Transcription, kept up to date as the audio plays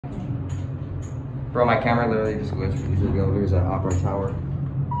Bro, my camera literally just glitched. These are the elevators at Opera Tower.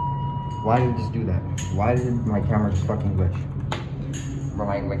 Why did it just do that? Why did my camera just fucking glitch? Bro,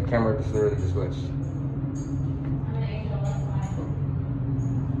 my camera just literally just glitched.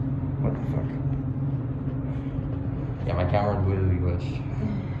 What the fuck? Yeah, my camera literally glitched.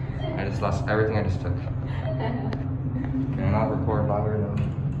 I just lost everything I just took. Can I not record longer though?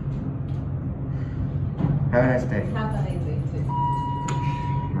 Have a nice day. Have a nice day too.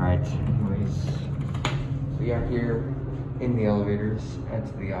 Alright, anyways. We are here in the elevators at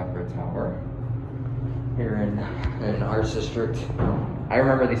the Opera Tower. Here in Arts District. I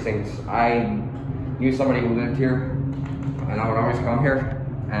remember these things. I knew somebody who lived here and I would always come here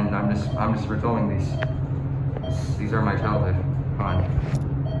and I'm just refilming these. These are my childhood. Come on.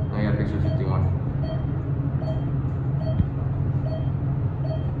 I got picture 51.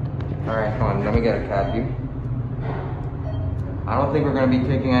 Alright, come on, let me get a cat view. I don't think we're gonna be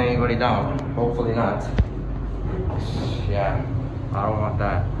taking anybody down. Hopefully not. Yeah, I don't want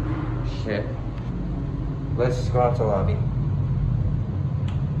that. Shit. Let's just go out to the lobby.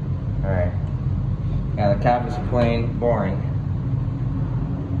 Alright. Yeah, the cab is plain boring.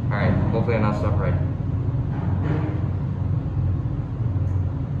 Alright, hopefully I'm not stuck right.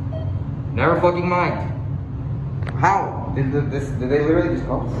 Never fucking mind. How? Did they literally just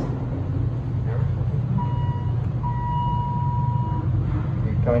call us? Never fucking mind.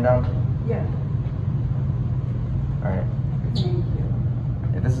 You coming down? Yeah. Alright. Thank you.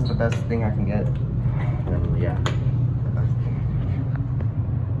 If this is the best thing I can get, then yeah.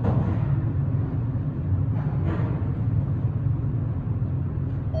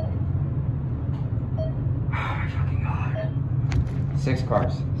 Oh my fucking god. 6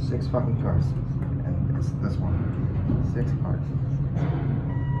 cars. 6 fucking cars. And it's this one. 6 cars.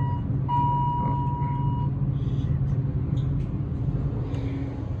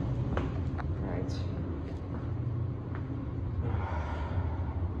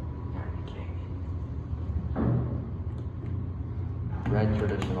 Red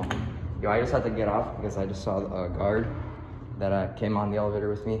traditional. Yo, I just had to get off because I just saw a guard that came on the elevator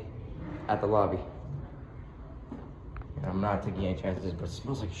with me at the lobby. And I'm not taking any chances, but it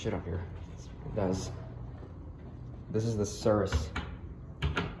smells like shit up here. It does. This is the service.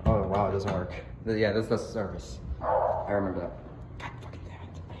 Oh wow, it doesn't work. Yeah, this is the service. I remember that. God fucking damn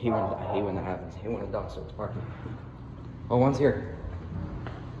it. I hate when that happens. I hate when the dog starts barking. Oh, one's here.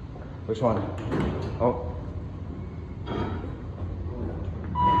 Which one? Oh.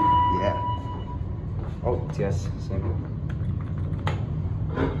 Yeah. Oh, yes, same.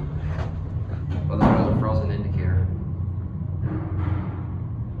 Well, that was a frozen indicator.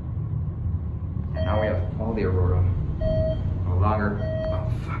 And now we have all the Aurora. No longer. Oh,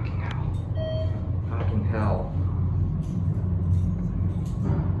 fucking hell. Fucking hell.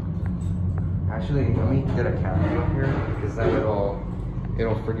 Actually, let me get a camera up here because then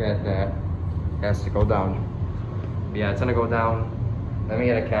it'll forget that it has to go down. Yeah, it's gonna go down. Let me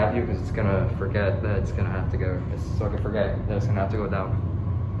get a cab view because it's gonna forget that it's gonna have to go. So I can forget that it's gonna have to go down.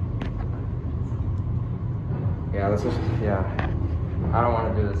 Yeah, let's just, yeah. I don't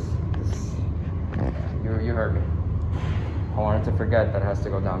want to do this. You heard me. I wanted to forget that it has to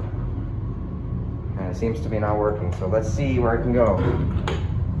go down. And it seems to be not working. So let's see where it can go.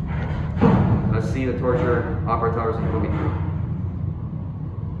 Let's see the torture Opera Towers can put me through.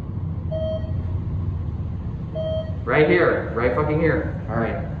 Right here, right fucking here. All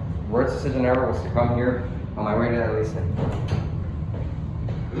right, worst decision ever was to come here on my way to that leasing.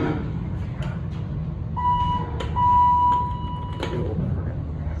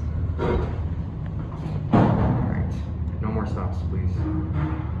 All right, no more stops, please.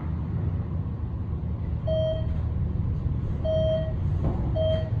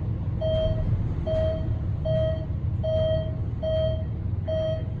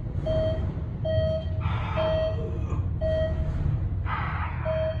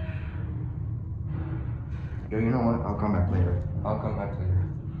 Yo, you know what? I'll come back later. I'll come back later.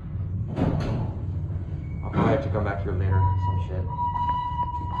 I'll probably have to come back here later. Some shit.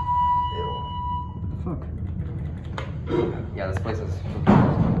 Ew. What the fuck? Yeah, this place is.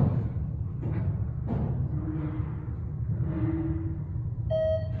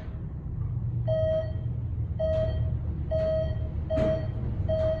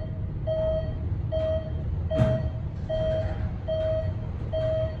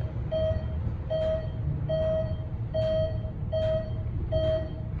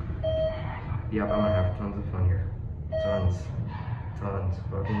 Yep, I'm gonna have tons of fun here. Tons. Tons.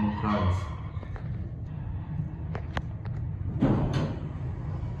 Fucking tons.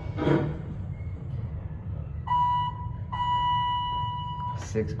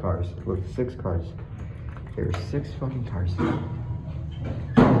 6 cars. Look, 6 cars. There's 6 fucking cars.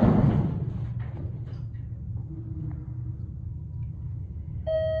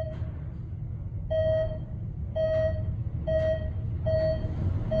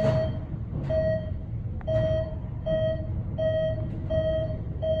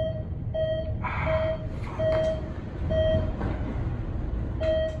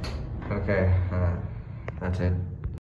 Okay.